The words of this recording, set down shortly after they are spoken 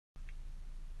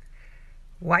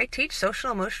Why teach social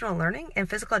emotional learning in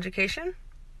physical education?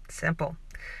 Simple.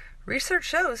 Research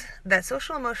shows that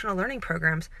social emotional learning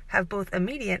programs have both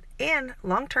immediate and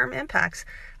long-term impacts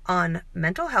on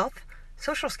mental health,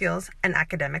 social skills, and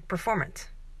academic performance.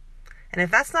 And if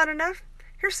that's not enough,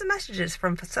 here's some messages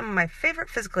from some of my favorite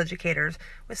physical educators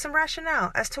with some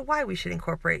rationale as to why we should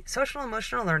incorporate social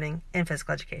emotional learning in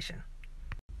physical education.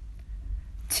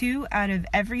 2 out of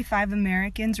every 5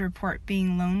 Americans report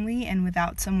being lonely and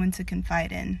without someone to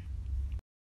confide in.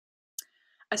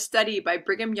 A study by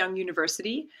Brigham Young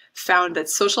University found that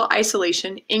social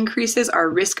isolation increases our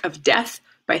risk of death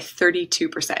by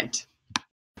 32%.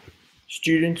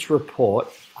 Students report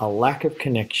a lack of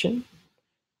connection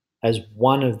as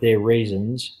one of their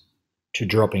reasons to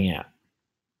dropping out.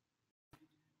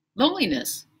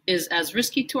 Loneliness is as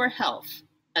risky to our health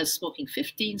as smoking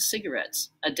 15 cigarettes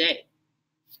a day.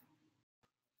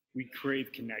 We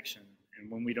crave connection,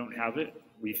 and when we don't have it,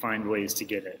 we find ways to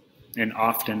get it, and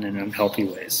often in unhealthy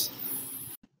ways.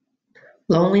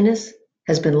 Loneliness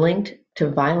has been linked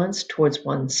to violence towards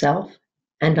oneself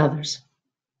and others.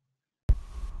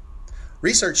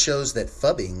 Research shows that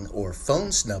phubbing, or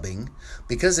phone snubbing,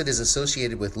 because it is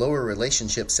associated with lower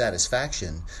relationship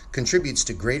satisfaction, contributes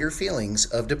to greater feelings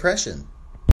of depression.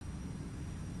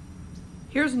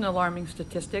 Here's an alarming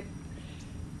statistic.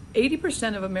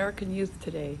 80% of American youth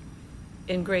today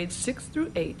in grades 6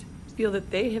 through 8 feel that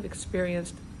they have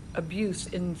experienced abuse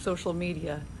in social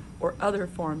media or other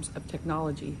forms of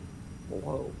technology.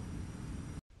 Whoa.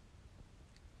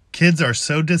 Kids are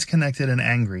so disconnected and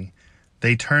angry,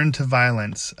 they turn to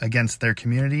violence against their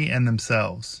community and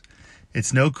themselves.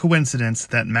 It's no coincidence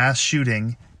that mass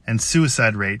shooting and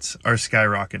suicide rates are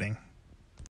skyrocketing.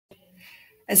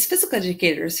 As physical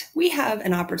educators, we have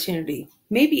an opportunity,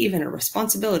 maybe even a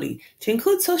responsibility, to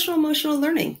include social emotional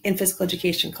learning in physical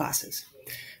education classes.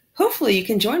 Hopefully you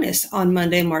can join us on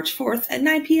Monday, March 4th at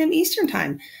 9 p.m. Eastern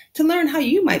Time to learn how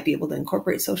you might be able to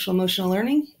incorporate social emotional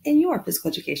learning in your physical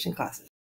education classes.